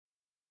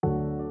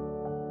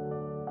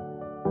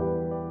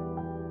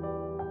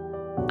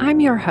I'm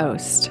your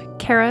host,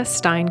 Kara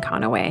Stein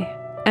Conaway,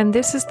 and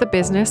this is the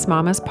Business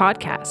Mamas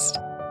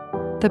Podcast.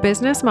 The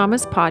Business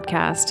Mamas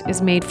Podcast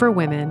is made for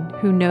women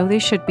who know they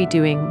should be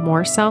doing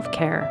more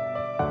self-care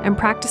and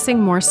practicing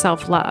more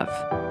self-love,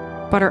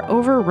 but are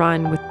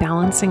overrun with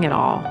balancing it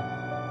all.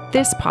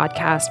 This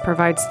podcast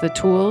provides the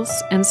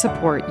tools and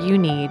support you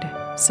need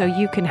so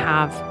you can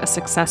have a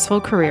successful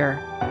career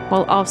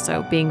while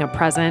also being a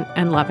present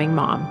and loving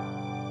mom.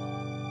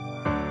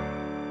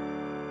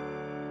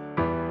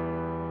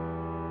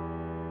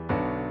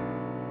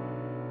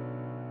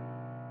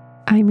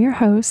 I'm your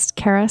host,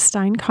 Kara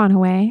Stein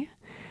Conaway.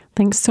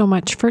 Thanks so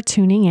much for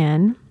tuning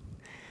in.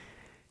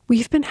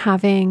 We've been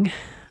having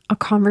a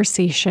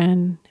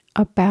conversation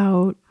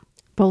about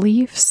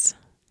beliefs,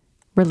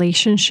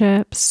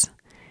 relationships,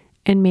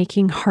 and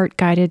making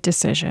heart-guided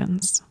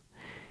decisions,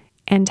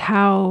 and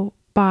how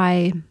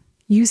by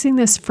using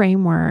this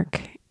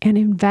framework and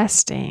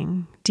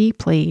investing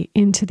deeply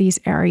into these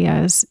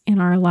areas in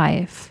our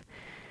life,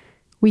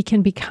 we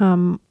can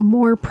become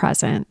more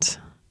present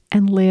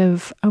and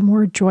live a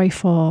more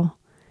joyful,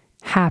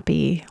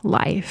 happy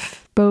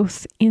life,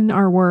 both in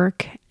our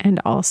work and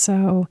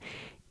also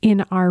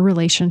in our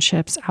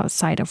relationships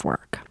outside of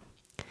work.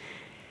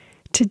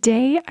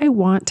 Today, I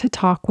want to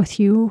talk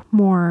with you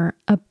more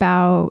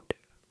about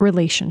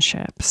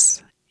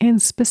relationships.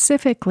 And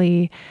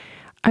specifically,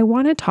 I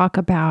want to talk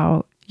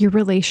about your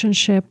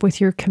relationship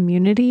with your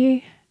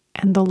community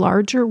and the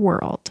larger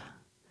world,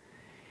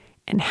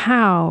 and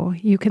how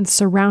you can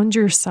surround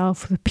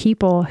yourself with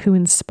people who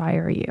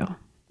inspire you.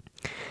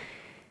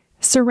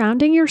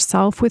 Surrounding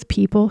yourself with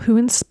people who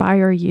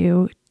inspire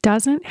you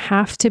doesn't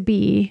have to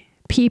be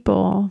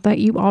people that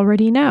you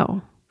already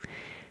know.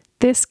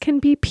 This can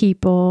be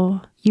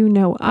people you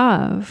know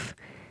of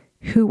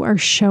who are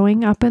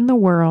showing up in the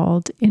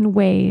world in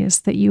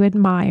ways that you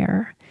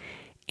admire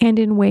and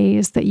in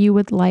ways that you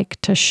would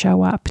like to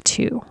show up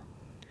too.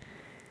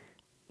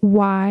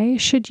 Why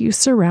should you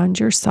surround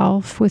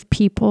yourself with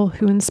people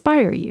who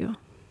inspire you?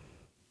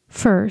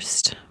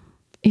 First,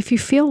 if you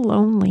feel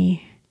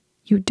lonely,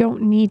 you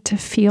don't need to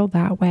feel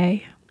that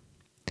way.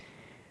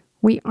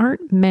 We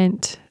aren't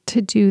meant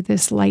to do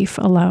this life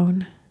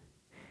alone.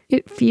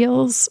 It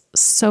feels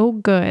so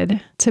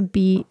good to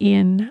be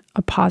in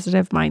a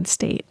positive mind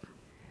state.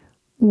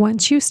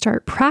 Once you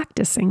start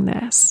practicing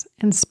this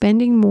and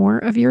spending more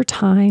of your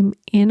time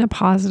in a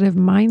positive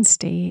mind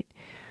state,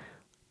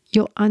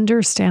 you'll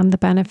understand the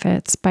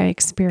benefits by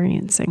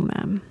experiencing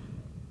them.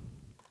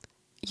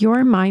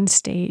 Your mind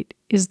state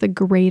is the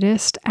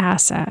greatest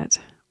asset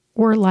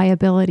or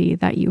liability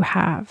that you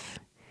have.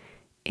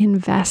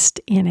 Invest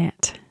in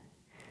it.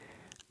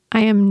 I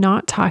am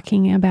not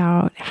talking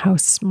about how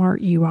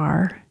smart you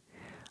are.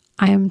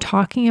 I am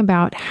talking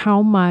about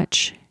how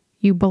much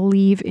you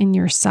believe in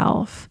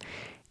yourself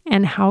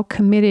and how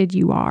committed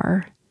you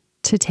are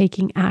to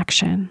taking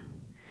action.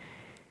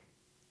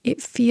 It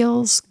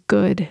feels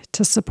good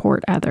to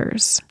support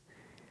others.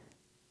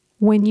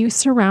 When you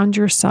surround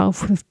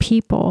yourself with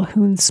people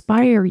who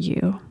inspire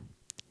you,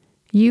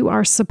 you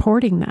are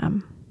supporting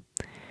them.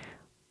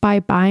 By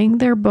buying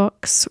their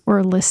books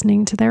or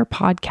listening to their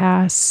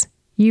podcasts,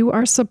 you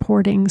are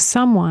supporting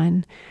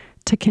someone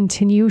to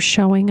continue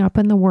showing up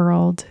in the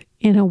world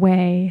in a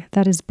way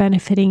that is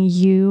benefiting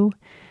you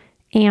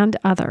and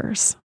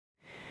others.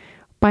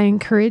 By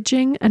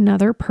encouraging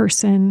another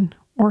person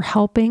or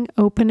helping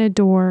open a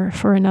door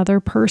for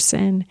another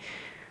person,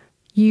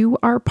 you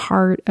are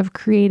part of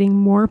creating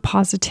more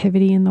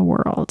positivity in the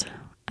world,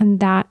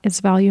 and that is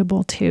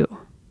valuable too.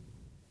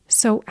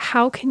 So,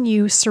 how can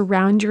you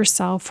surround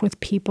yourself with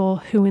people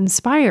who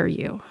inspire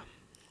you?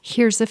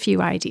 Here's a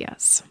few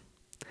ideas.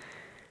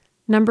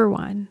 Number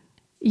one,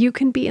 you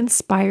can be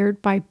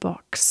inspired by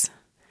books.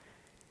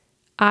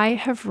 I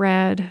have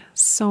read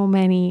so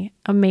many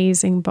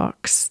amazing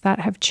books that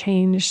have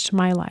changed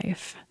my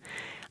life.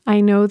 I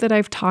know that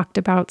I've talked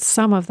about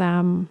some of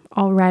them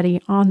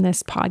already on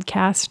this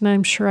podcast, and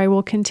I'm sure I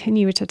will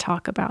continue to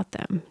talk about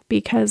them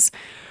because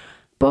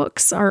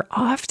books are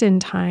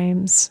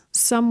oftentimes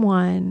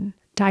someone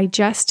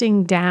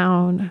digesting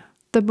down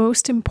the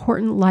most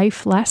important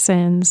life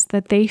lessons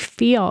that they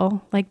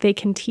feel like they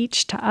can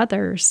teach to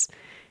others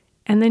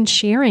and then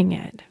sharing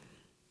it.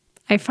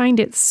 I find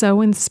it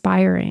so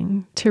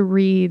inspiring to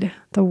read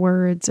the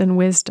words and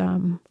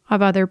wisdom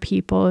of other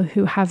people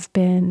who have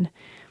been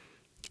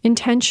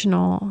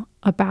intentional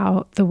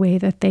about the way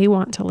that they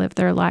want to live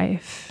their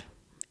life.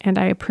 And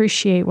I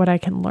appreciate what I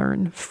can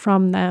learn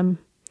from them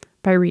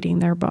by reading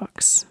their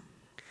books.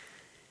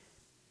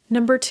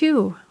 Number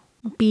two,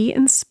 be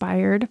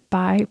inspired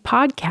by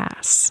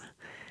podcasts.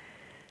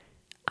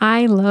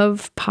 I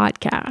love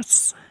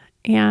podcasts.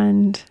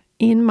 And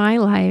in my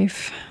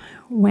life,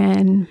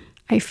 when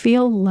I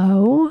feel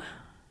low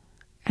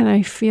and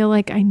I feel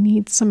like I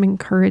need some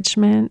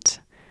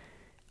encouragement,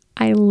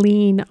 I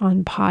lean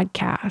on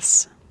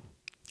podcasts.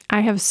 I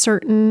have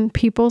certain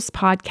people's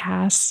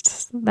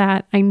podcasts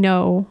that I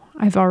know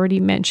I've already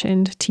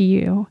mentioned to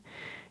you,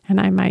 and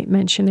I might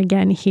mention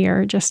again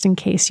here just in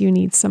case you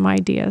need some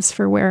ideas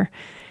for where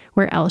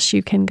where else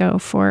you can go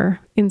for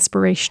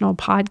inspirational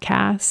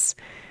podcasts.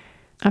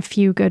 A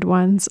few good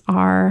ones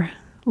are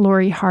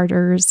Lori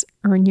Harder's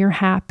Earn Your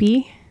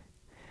Happy,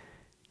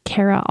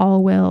 Kara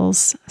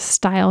Allwill's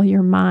Style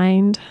Your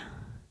Mind,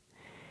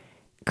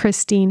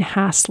 Christine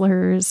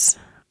Hassler's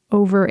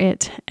Over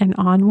It and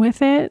On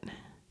With It,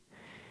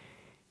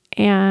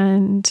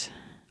 and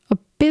a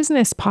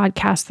business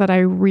podcast that I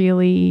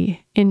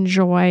really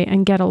enjoy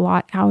and get a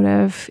lot out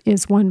of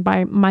is one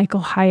by Michael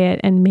Hyatt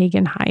and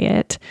Megan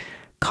Hyatt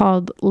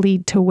called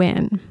Lead to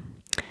Win.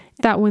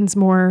 That one's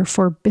more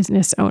for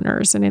business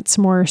owners, and it's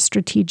more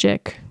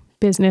strategic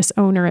business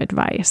owner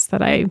advice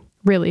that I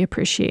really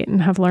appreciate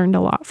and have learned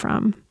a lot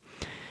from.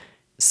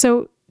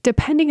 So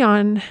depending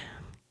on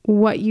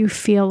what you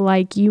feel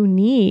like you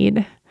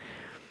need,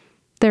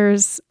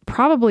 there's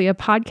probably a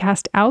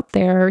podcast out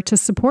there to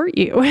support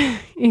you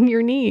in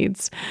your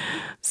needs.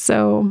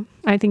 So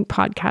I think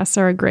podcasts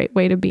are a great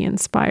way to be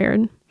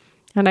inspired.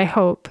 And I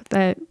hope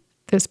that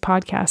this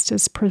podcast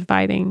is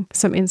providing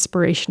some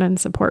inspiration and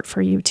support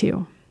for you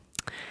too.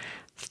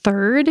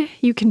 Third,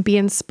 you can be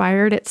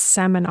inspired at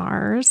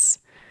seminars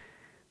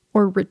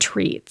or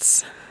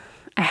retreats.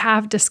 I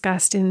have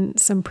discussed in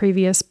some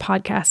previous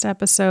podcast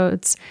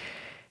episodes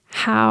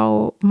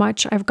how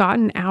much I've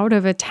gotten out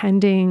of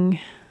attending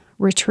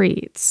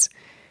retreats.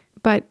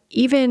 But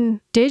even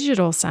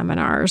digital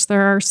seminars,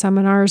 there are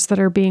seminars that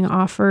are being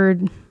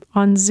offered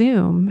on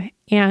Zoom,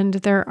 and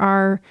there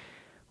are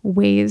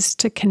ways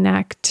to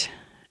connect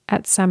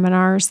at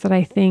seminars that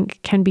I think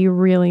can be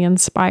really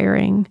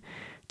inspiring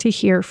to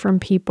hear from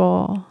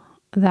people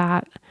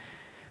that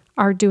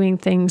are doing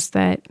things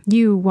that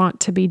you want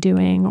to be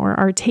doing or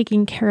are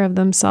taking care of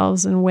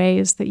themselves in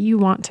ways that you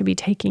want to be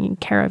taking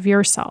care of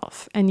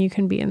yourself. And you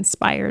can be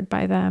inspired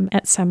by them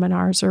at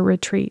seminars or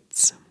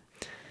retreats.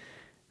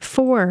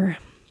 4,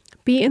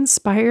 be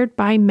inspired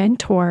by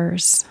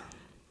mentors.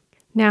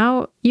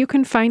 Now, you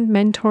can find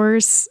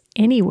mentors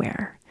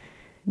anywhere.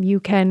 You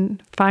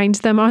can find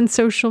them on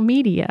social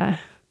media.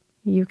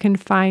 You can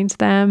find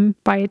them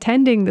by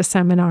attending the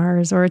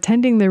seminars or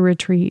attending the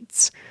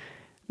retreats.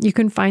 You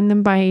can find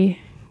them by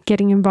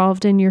getting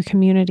involved in your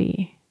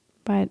community.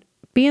 But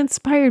be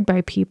inspired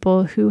by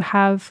people who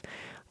have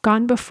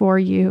gone before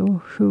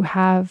you, who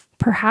have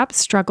perhaps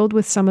struggled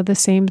with some of the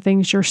same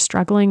things you're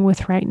struggling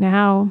with right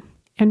now,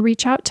 and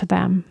reach out to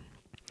them.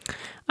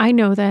 I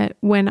know that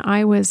when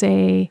I was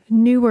a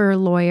newer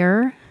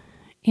lawyer,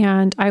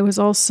 and I was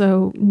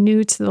also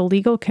new to the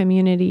legal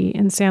community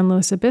in San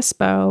Luis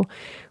Obispo,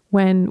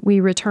 when we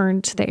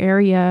returned to the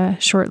area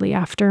shortly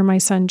after my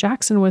son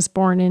Jackson was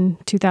born in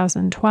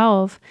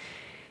 2012.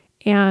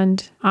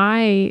 And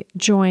I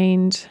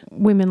joined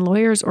Women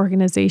Lawyers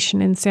Organization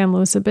in San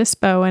Luis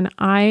Obispo, and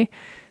I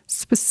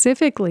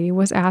specifically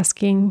was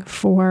asking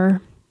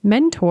for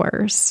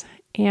mentors.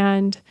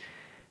 And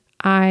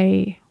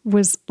I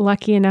was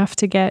lucky enough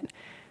to get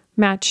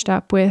matched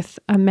up with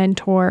a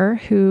mentor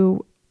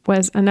who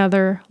was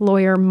another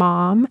lawyer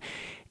mom.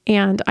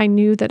 And I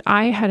knew that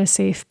I had a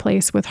safe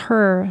place with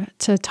her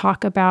to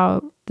talk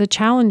about the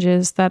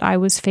challenges that I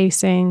was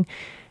facing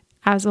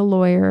as a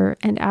lawyer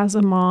and as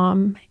a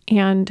mom,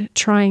 and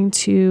trying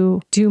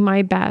to do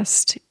my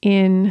best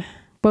in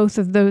both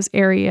of those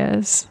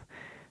areas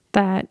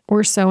that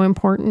were so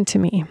important to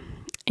me.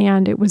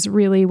 And it was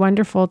really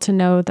wonderful to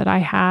know that I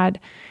had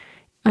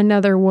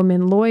another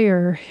woman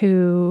lawyer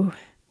who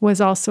was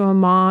also a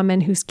mom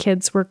and whose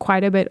kids were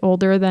quite a bit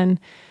older than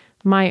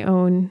my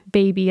own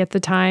baby at the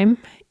time,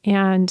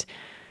 and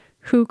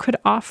who could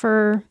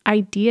offer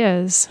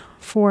ideas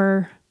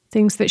for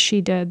things that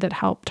she did that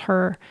helped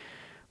her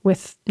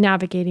with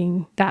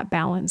navigating that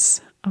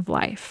balance of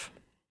life.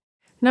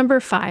 Number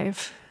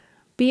 5,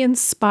 be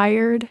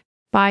inspired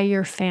by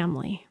your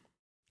family.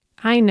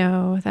 I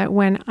know that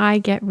when I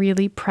get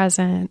really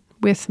present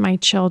with my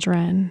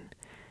children,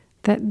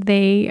 that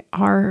they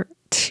are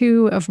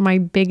 2 of my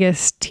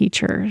biggest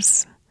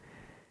teachers.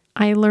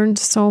 I learned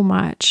so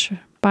much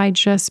by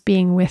just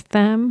being with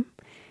them,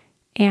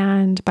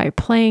 and by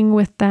playing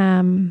with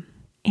them,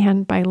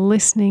 and by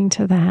listening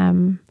to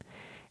them,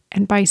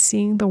 and by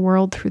seeing the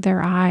world through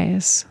their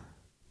eyes.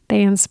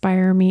 They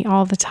inspire me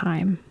all the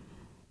time.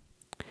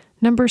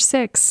 Number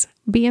 6,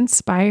 be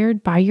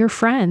inspired by your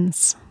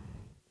friends.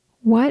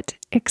 What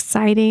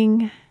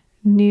exciting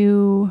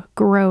new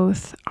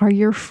growth are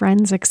your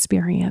friends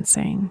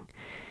experiencing?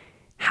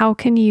 How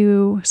can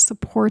you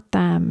support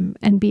them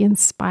and be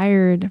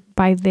inspired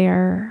by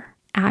their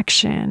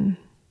action?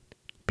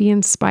 Be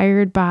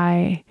inspired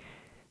by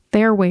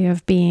their way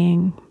of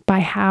being, by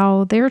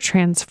how they're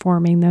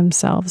transforming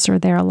themselves or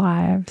their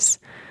lives.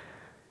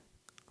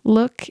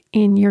 Look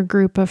in your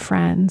group of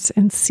friends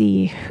and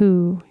see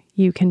who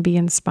you can be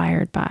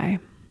inspired by.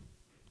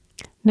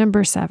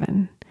 Number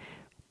 7,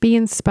 be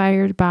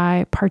inspired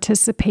by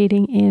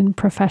participating in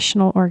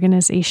professional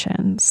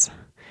organizations.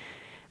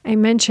 I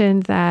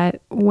mentioned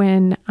that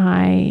when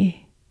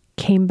I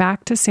came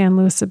back to San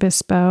Luis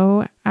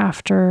Obispo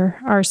after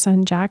our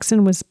son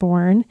Jackson was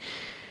born,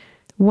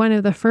 One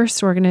of the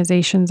first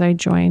organizations I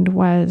joined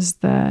was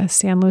the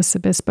San Luis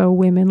Obispo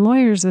Women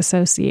Lawyers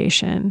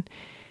Association.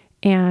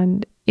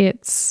 And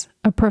it's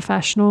a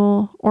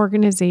professional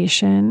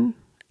organization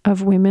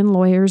of women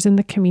lawyers in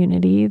the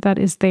community that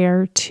is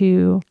there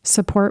to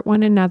support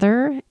one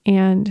another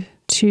and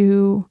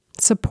to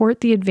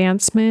support the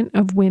advancement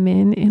of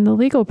women in the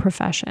legal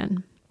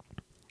profession.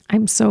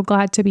 I'm so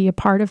glad to be a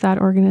part of that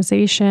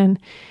organization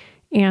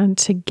and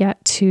to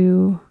get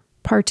to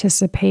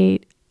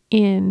participate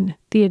in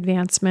the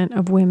advancement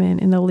of women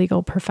in the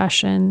legal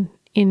profession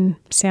in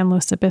San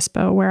Luis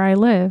Obispo, where I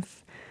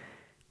live.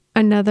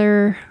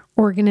 Another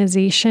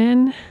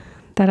organization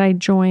that I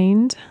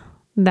joined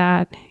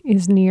that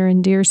is near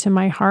and dear to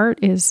my heart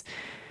is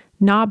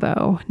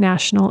NAWBO,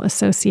 National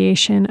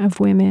Association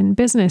of Women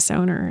Business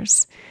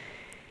Owners.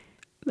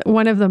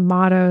 One of the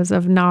mottos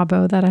of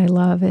NAWBO that I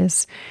love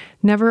is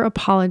never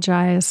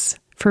apologize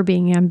for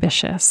being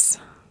ambitious.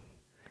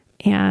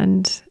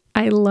 And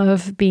I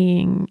love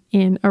being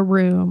in a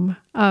room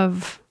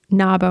of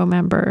NAWBO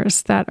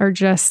members that are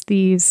just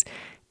these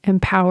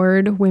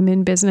empowered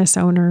women business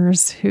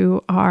owners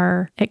who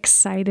are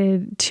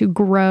excited to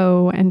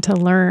grow and to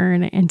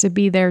learn and to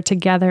be there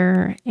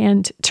together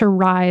and to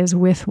rise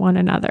with one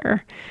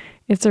another.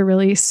 It's a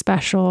really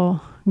special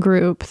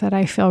group that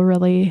I feel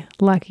really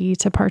lucky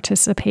to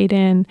participate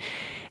in.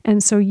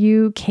 And so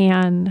you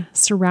can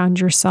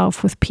surround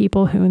yourself with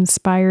people who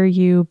inspire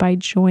you by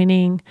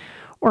joining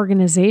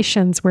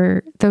organizations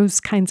where those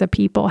kinds of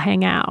people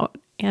hang out.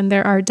 And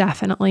there are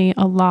definitely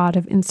a lot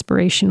of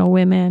inspirational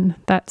women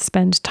that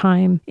spend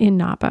time in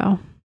NAWBO.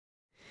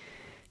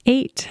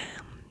 8,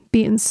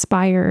 be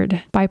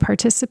inspired by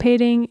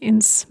participating in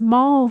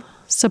small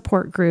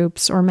support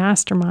groups or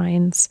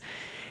masterminds.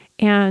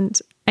 And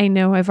I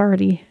know I've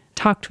already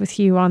talked with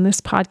you on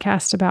this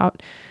podcast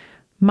about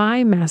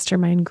my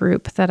mastermind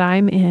group that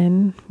I'm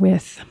in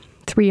with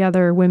 3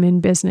 other women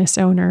business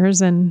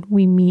owners, and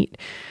we meet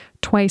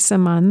twice a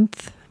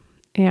month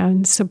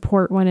and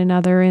support one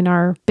another in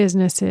our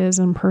businesses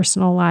and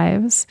personal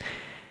lives.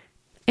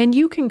 And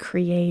you can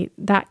create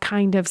that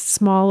kind of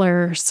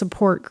smaller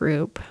support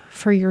group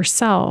for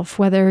yourself,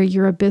 whether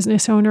you're a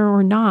business owner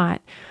or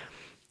not.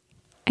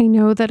 I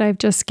know that I've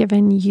just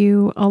given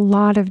you a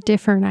lot of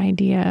different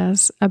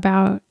ideas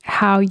about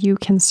how you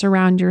can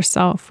surround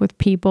yourself with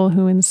people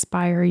who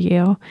inspire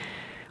you,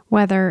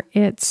 whether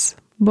it's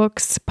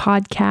books,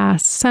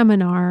 podcasts,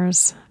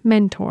 seminars,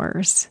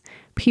 mentors,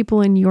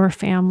 people in your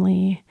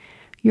family,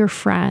 your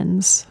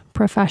friends,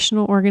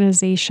 professional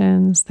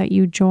organizations that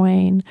you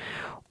join,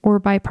 or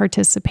by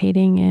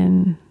participating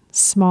in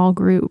small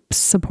groups,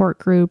 support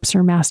groups,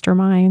 or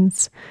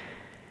masterminds.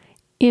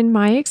 In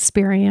my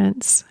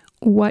experience,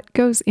 what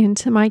goes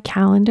into my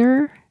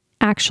calendar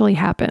actually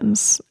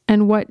happens,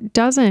 and what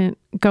doesn't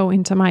go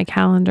into my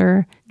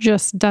calendar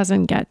just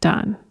doesn't get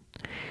done.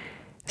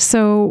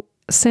 So,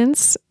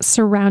 since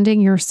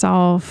surrounding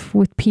yourself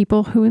with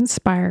people who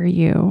inspire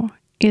you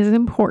is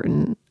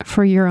important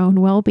for your own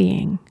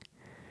well-being,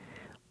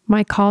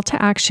 my call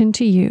to action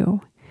to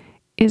you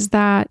is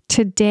that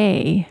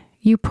today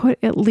you put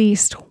at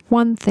least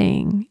one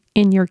thing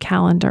in your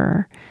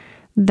calendar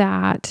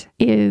that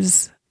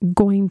is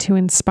going to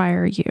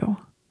inspire you.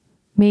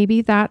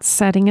 Maybe that's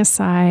setting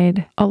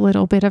aside a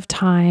little bit of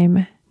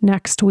time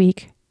next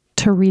week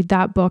to read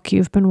that book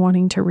you've been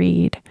wanting to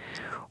read.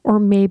 Or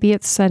maybe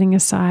it's setting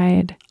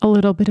aside a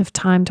little bit of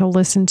time to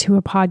listen to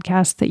a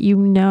podcast that you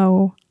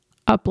know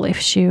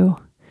uplifts you.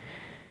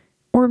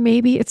 Or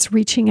maybe it's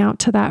reaching out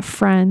to that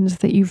friend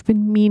that you've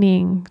been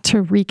meaning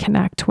to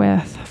reconnect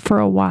with for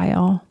a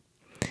while.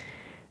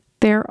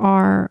 There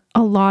are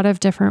a lot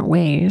of different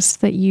ways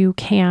that you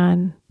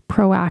can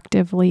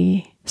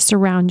proactively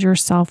surround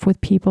yourself with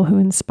people who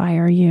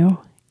inspire you,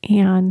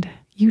 and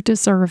you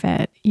deserve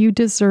it. You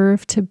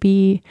deserve to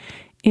be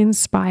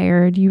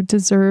inspired. You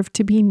deserve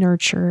to be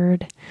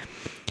nurtured.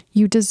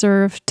 You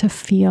deserve to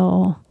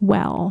feel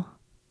well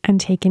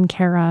and taken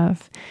care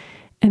of.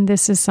 And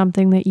this is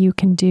something that you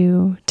can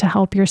do to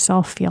help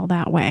yourself feel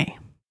that way.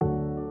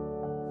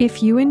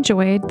 If you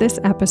enjoyed this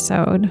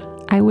episode,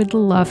 I would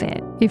love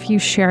it if you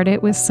shared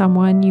it with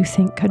someone you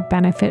think could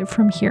benefit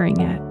from hearing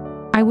it.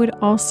 I would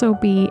also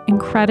be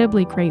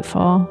incredibly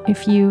grateful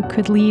if you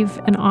could leave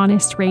an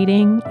honest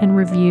rating and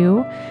review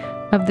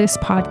of this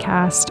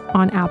podcast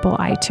on Apple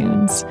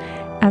iTunes,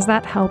 as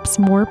that helps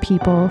more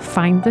people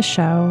find the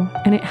show,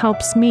 and it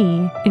helps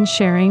me in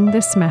sharing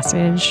this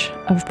message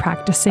of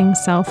practicing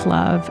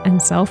self-love and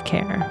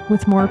self-care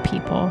with more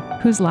people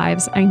whose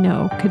lives I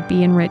know could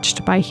be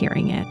enriched by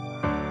hearing it.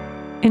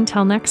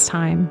 Until next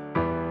time,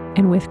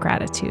 and with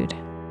gratitude,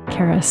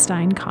 Kara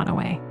Stein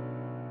Conaway.